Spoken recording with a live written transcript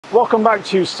Welcome back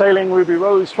to Sailing Ruby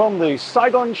Rose from the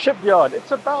Saigon shipyard.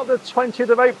 It's about the 20th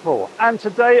of April, and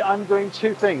today I'm doing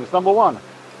two things. Number one,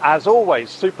 as always,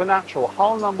 supernatural,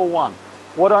 hull number one.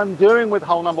 What I'm doing with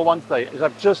hull number one today is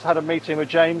I've just had a meeting with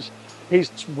James.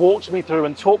 He's walked me through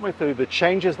and talked me through the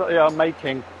changes that they are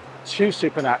making to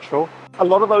supernatural. A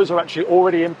lot of those are actually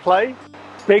already in play.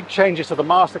 Big changes to the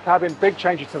master cabin, big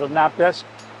changes to the nav desk.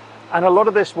 And a lot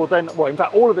of this will then, well, in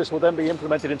fact, all of this will then be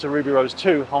implemented into Ruby Rose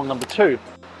 2, hull number 2.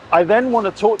 I then want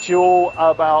to talk to you all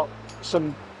about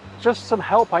just some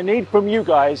help I need from you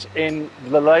guys in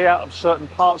the layout of certain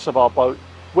parts of our boat,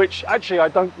 which actually I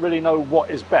don't really know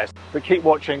what is best. But keep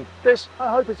watching this.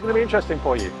 I hope it's going to be interesting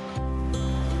for you.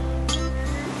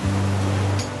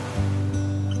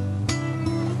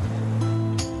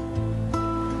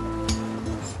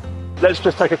 Let's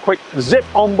just take a quick zip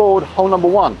on board hull number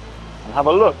one and have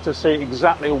a look to see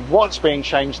exactly what's being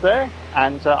changed there.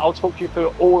 And I'll talk you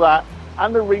through all that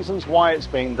and the reasons why it's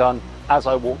being done as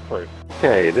I walk through.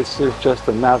 Okay, this is just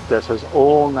the nav desk has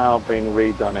all now been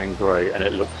redone in grey and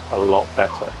it looks a lot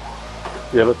better.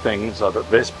 The other things are that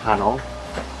this panel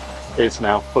is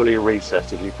now fully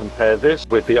recessed. If you compare this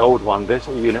with the old one, this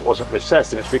unit wasn't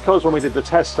recessed, and it's because when we did the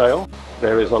test sail,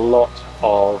 there is a lot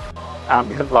of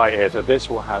ambient light here, so this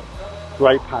will have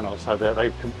grey panels, so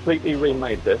they've completely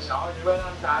remade this.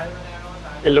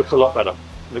 It looks a lot better.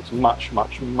 It looks much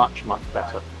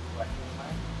better.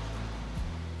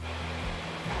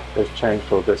 They've changed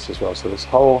all this as well, so this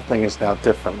whole thing is now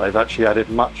different. They've actually added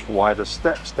much wider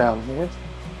steps down here.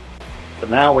 But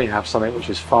now we have something which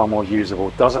is far more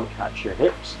usable, doesn't catch your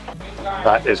hips.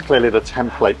 That is clearly the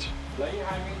template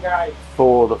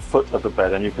for the foot of the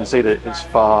bed, and you can see that it's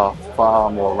far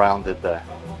more rounded there.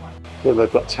 So they've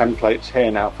got templates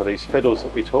here now for these fiddles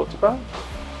that we talked about.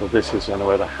 So this is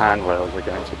where the handrails are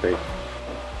going to be.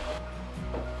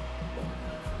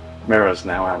 Mirrors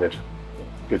now added.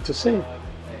 Good to see.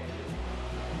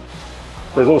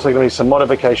 There's also going to be some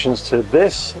modifications to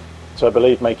this to, I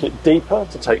believe, make it deeper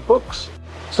to take books.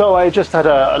 So I just had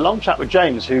a long chat with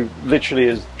James, who literally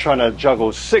is trying to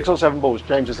juggle 6 or 7 balls.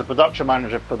 James is the production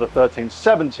manager for the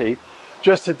 1370,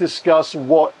 just to discuss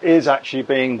what is actually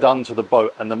being done to the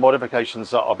boat and the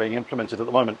modifications that are being implemented at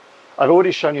the moment. I've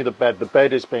already shown you the bed. The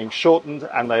bed is being shortened,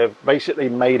 and they have basically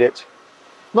made it,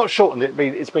 not shortened,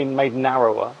 it's been made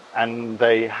narrower, and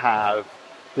they have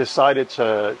decided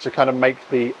to kind of make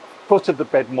the foot of the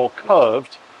bed more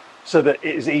curved so that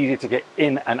it is easy to get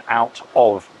in and out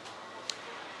of.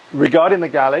 Regarding the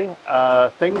galley,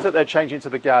 things that they're changing to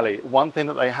the galley, one thing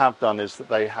that they have done is that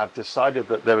they have decided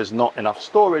that there is not enough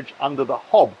storage under the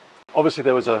hob. Obviously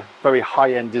there was a very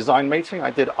high-end design meeting.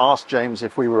 I did ask James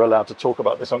if we were allowed to talk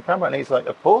about this on camera, and he's like,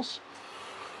 of course.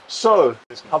 So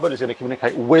this cupboard is going to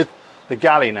communicate with the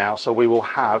galley now, so we will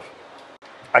have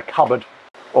a cupboard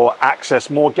or access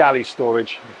more galley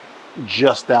storage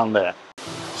just down there.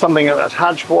 Something that's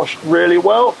hatch washed really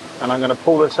well, and I'm going to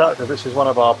pull this out because this is one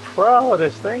of our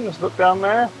proudest things. Look down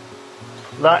there.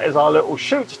 That is our little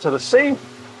chute to the sea.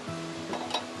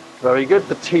 Very good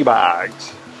for tea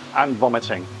bags and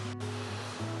vomiting.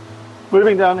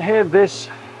 Moving down here, this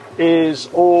is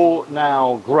all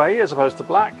now grey as opposed to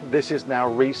black. This is now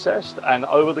recessed, and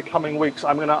over the coming weeks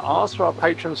I'm going to ask for our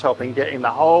patrons' help in getting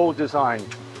the whole design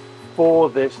for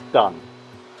this done,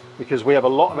 because we have a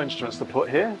lot of instruments to put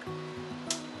here,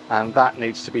 and that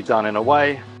needs to be done in a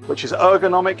way which is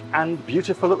ergonomic and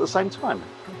beautiful at the same time,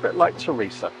 a bit like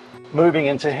Teresa. Moving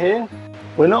into here,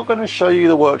 we're not going to show you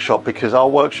the workshop because our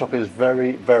workshop is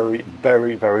very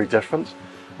different,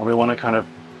 and we want to kind of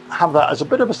have that as a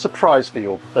bit of a surprise for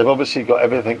you. They've obviously got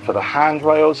everything for the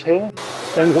handrails here.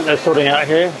 Things that they're sorting out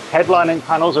here, headlining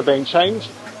panels are being changed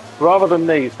rather than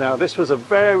these. Now this was a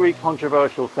very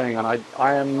controversial thing, and I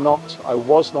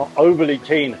was not overly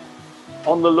keen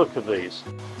on the look of these.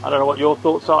 I don't know what your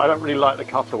thoughts are. I don't really like the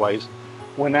cutaways.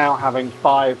 We're now having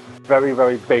 5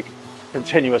 very big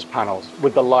continuous panels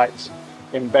with the lights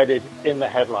embedded in the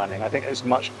headlining. I think it's a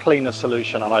much cleaner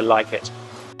solution, and I like it.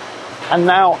 And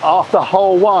now, after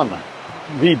hull 1,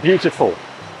 the beautiful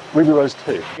Ruby Rose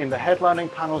 2. In the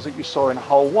headlining panels that you saw in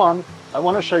hull 1, I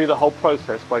want to show you the whole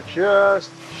process by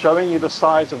just showing you the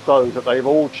size of those, that they've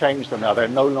all changed them now. They're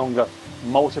no longer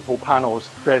multiple panels.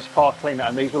 There's far cleaner,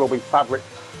 and these will all be fabric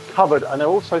covered, and they're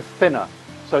also thinner.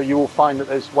 So you will find that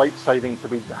there's weight saving to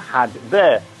be had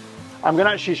there. I'm going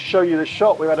to actually show you the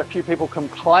shot. We've had a few people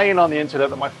complain on the internet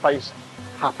that my face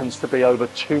happens to be over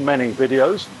too many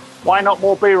videos. Why not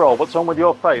more B-roll? What's wrong with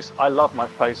your face? I love my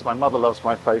face. My mother loves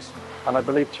my face, and I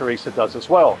believe Teresa does as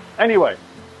well. Anyway,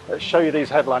 let's show you these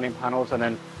headlining panels and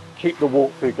then keep the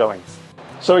walkthrough going.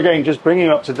 So again, just bringing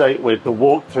you up to date with the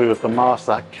walkthrough of the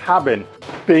master cabin.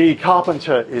 The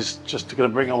carpenter is just going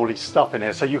to bring all his stuff in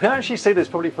here. So you can actually see this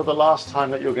probably for the last time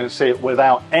that you're going to see it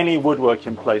without any woodwork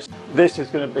in place. This is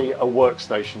going to be a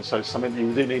workstation, so something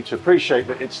you do need to appreciate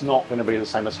that it's not going to be the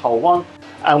same as Hull 1.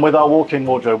 And with our walk-in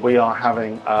wardrobe, we are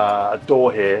having a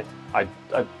door here.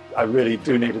 I really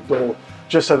do need a door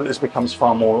just so that this becomes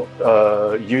far more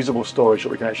usable storage, that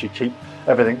we can actually keep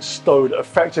everything stowed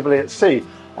effectively at sea.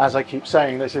 As I keep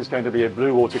saying, this is going to be a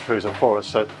blue water cruiser for us.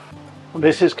 So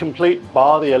this is complete,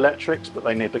 bar the electrics, but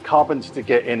they need the carpenter to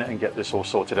get in and get this all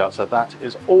sorted out. So that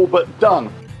is all but done.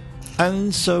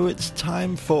 And so it's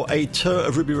time for a tour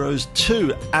of Ruby Rose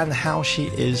 2 and how she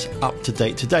is up to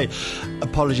date today.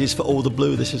 Apologies for all the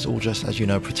blue, this is all just, as you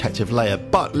know, protective layer.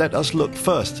 But let us look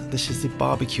first. This is the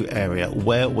barbecue area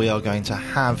where we are going to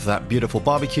have that beautiful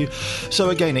barbecue. So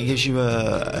again, it gives you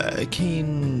a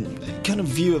keen kind of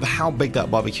view of how big that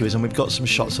barbecue is, and we've got some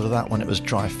shots of that when it was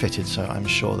dry fitted, so I'm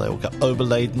sure they will get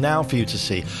overlaid now for you to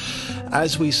see.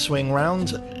 As we swing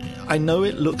round, I know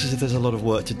it looks as if there's a lot of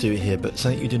work to do here, but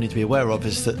something you do need to be aware of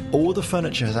is that all the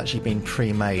furniture has actually been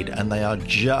pre-made, and they are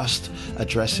just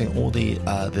addressing all the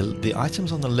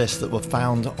items on the list that were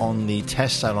found on the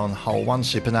test sale on Hull 1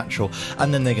 Supernatural,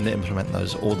 and then they're going to implement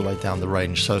those all the way down the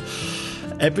range. So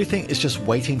everything is just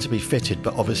waiting to be fitted,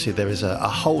 but obviously there is a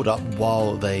hold up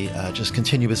while they just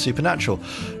continue with Supernatural.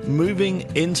 Moving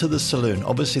into the saloon,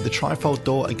 obviously the trifold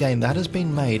door, again, that has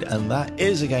been made and that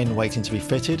is again waiting to be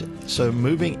fitted. So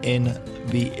moving in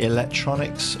the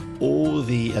electronics, all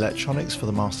the electronics for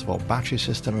the Master Vault battery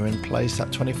system are in place. That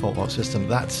 24-volt system,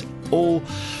 that's all,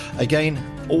 again,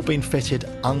 all been fitted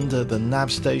under the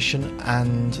nav station,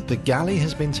 and the galley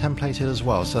has been templated as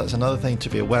well. So that's another thing to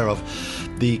be aware of.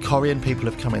 The Korean people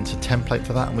have come in to template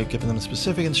for that, and we've given them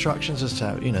specific instructions as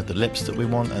to, you know, the lips that we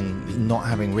want and not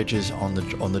having ridges on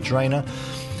the drainer.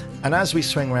 And as we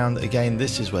swing around, again,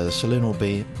 this is where the saloon will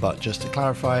be, but just to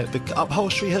clarify, the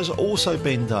upholstery has also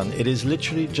been done. It is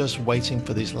literally just waiting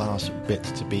for these last bits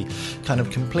to be kind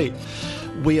of complete.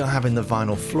 We are having the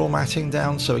vinyl floor matting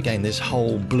down, so again, this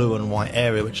whole blue and white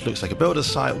area, which looks like a builder's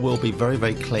site, will be very,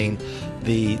 very clean.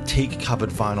 The teak covered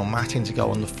vinyl matting to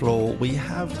go on the floor. We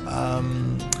have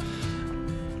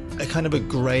a kind of a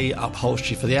grey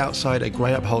upholstery for the outside, a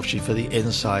grey upholstery for the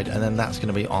inside, and then that's going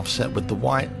to be offset with the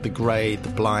white, the grey, the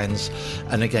blinds.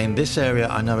 And again, this area,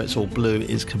 I know it's all blue,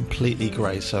 is completely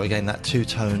grey. So again, that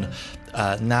two-tone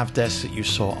nav desk that you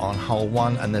saw on Hull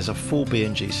 1, and there's a full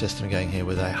B&G system going here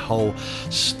with a whole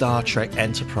Star Trek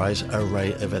Enterprise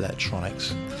array of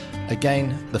electronics.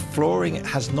 Again, the flooring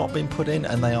has not been put in,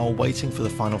 and they are waiting for the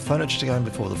final furniture to go in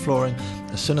before the flooring.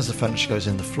 As soon as the furniture goes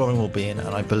in, the flooring will be in,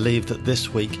 and I believe that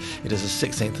this week, it is the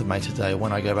 16th of May today,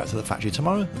 when I go back to the factory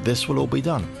tomorrow, this will all be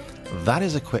done. That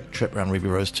is a quick trip around Ruby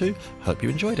Rose 2. Hope you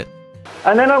enjoyed it.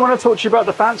 And then I want to talk to you about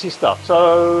the fancy stuff.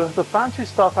 So the fancy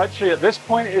stuff actually at this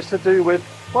point is to do with,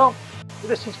 well,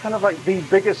 this is kind of like the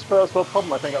biggest first world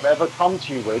problem I think I've ever come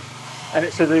to you with, and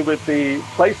it's to do with the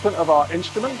placement of our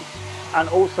instruments and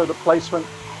also the placement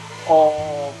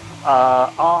of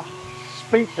our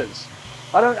speakers.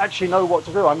 I don't actually know what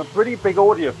to do. I'm a pretty big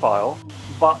audiophile,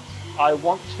 but I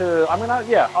want to, I'm gonna,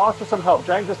 ask for some help.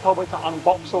 James has told me to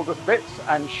unbox all the bits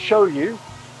and show you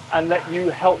and let you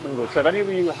help me with. So if any of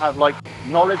you have like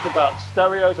knowledge about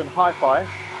stereos and hi-fi,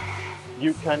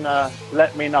 you can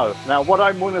let me know. Now, what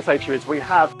I'm going to say to you is we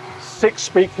have 6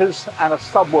 speakers and a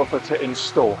subwoofer to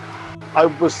install. I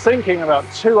was thinking about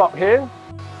 2 up here,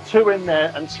 2 in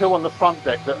there, and 2 on the front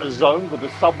deck that are zoned with the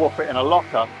subwoofer in a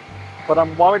locker, but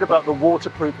I'm worried about the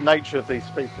waterproof nature of these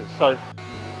speakers. So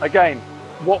again,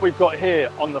 what we've got here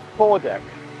on the foredeck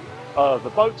of the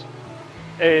boat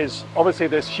is obviously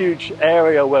this huge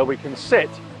area where we can sit,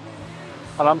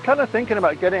 and I'm kind of thinking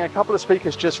about getting a couple of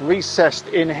speakers just recessed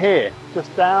in here,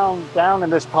 just down in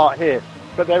this part here.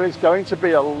 But there is going to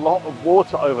be a lot of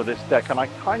water over this deck, and I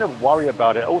kind of worry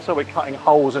about it. Also, we're cutting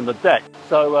holes in the deck.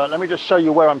 So let me just show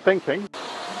you where I'm thinking.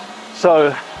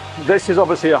 So this is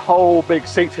obviously a whole big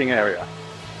seating area.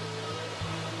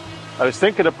 I was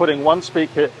thinking of putting 1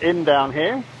 speaker in down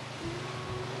here,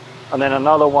 and then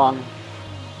another one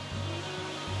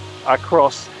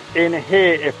across in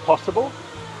here if possible.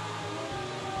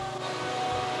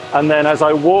 And then as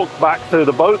I walk back through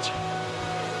the boat,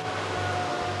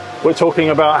 we're talking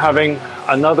about having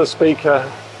another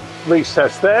speaker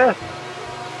recessed there,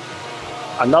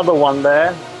 another one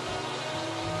there.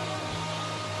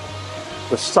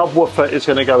 The subwoofer is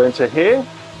going to go into here,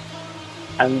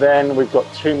 and then we've got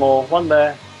 2 more, 1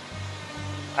 there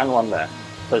and 1 there.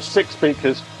 So 6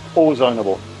 speakers, all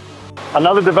zonable.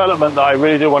 Another development that I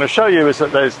really do want to show you is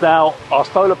that there's now our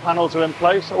solar panels are in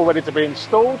place, all ready to be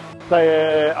installed.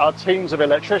 There are teams of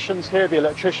electricians here. The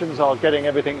electricians are getting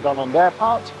everything done on their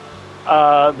part.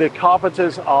 The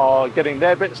carpenters are getting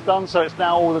their bits done. So it's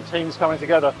now all the teams coming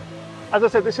together. As I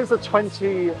said, this is the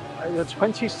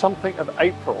 20-something of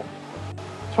April.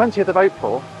 20th of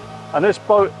April. And this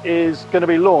boat is going to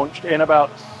be launched in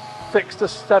about 6 to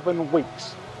 7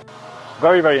 weeks.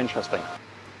 Very, very interesting.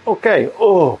 Okay,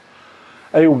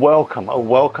 a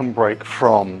welcome break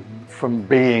from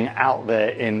being out there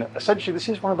in, essentially this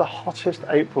is one of the hottest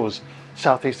Aprils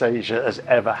Southeast Asia has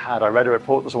ever had. I read a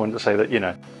report this morning to say that, you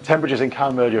know, temperatures in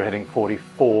Cambodia are hitting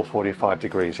 44, 45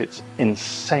 degrees. It's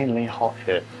insanely hot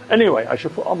here. Anyway, I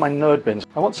should put on my nerd bins.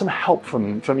 I want some help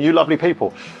from you lovely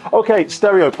people. Okay,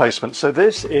 stereo placement. So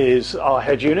this is our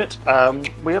head unit.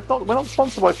 We're not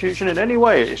sponsored by Fusion in any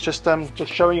way. It's just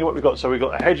showing you what we've got. So we've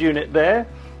got a head unit there,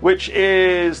 which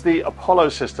is the Apollo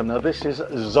system. Now this is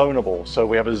zonable, so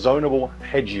we have a zonable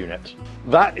head unit.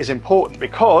 That is important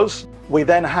because we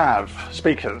then have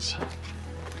speakers.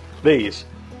 These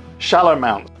shallow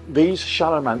mounts. These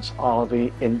shallow mounts are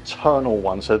the internal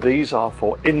ones, so these are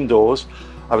for indoors.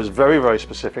 I was very, very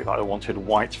specific that I wanted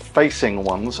white facing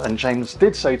ones, and James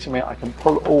did say to me I can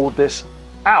pull all this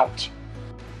out.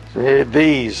 So here,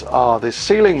 these are the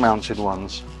ceiling mounted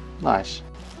ones. Nice.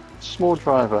 Small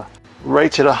driver.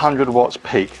 Rated 100 watts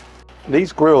peak.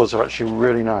 These grills are actually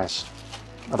really nice.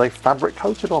 Are they fabric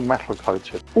coated or metal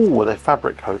coated? Oh, they're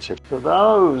fabric coated. So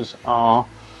those are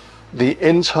the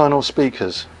internal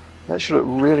speakers. That should look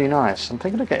really nice. I'm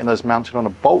thinking of getting those mounted on a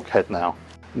bulkhead now.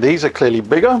 These are clearly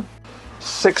bigger.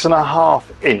 6.5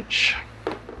 inch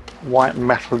white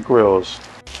metal grills.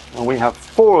 And we have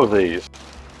 4 of these.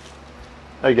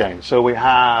 Again, so we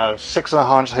have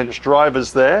 6.5 inch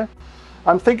drivers there.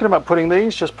 I'm thinking about putting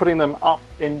them up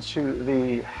into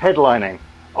the headlining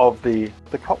of the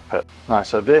cockpit. Nice.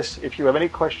 So this, if you have any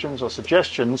questions or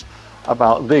suggestions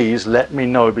about these, let me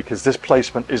know, because this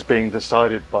placement is being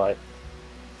decided by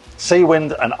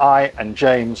Seawind and I and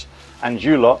James and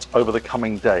you lot over the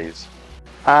coming days.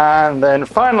 And then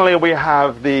finally we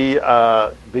have the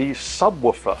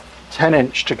subwoofer, 10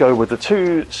 inch to go with the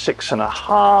 2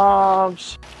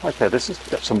 6.5s. Okay, this has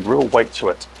got some real weight to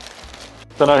it.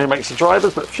 Don't know who makes the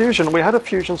drivers, but Fusion, we had a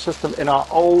Fusion system in our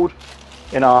old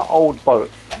boat.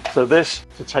 So this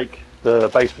to take the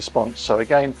bass response. So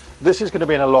again, this is going to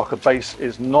be in a locker. Bass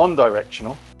is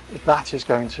non-directional. That is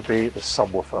going to be the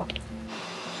subwoofer.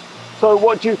 So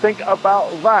what do you think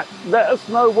about that? Let us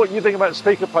know what you think about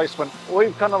speaker placement.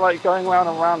 We've kind of like going round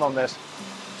and round on this.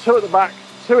 2 at the back,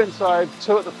 2 inside,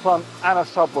 2 at the front, and a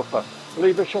subwoofer.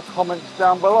 Leave us your comments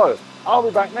down below. I'll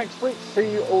be back next week.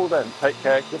 See you all then. Take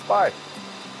care. Goodbye.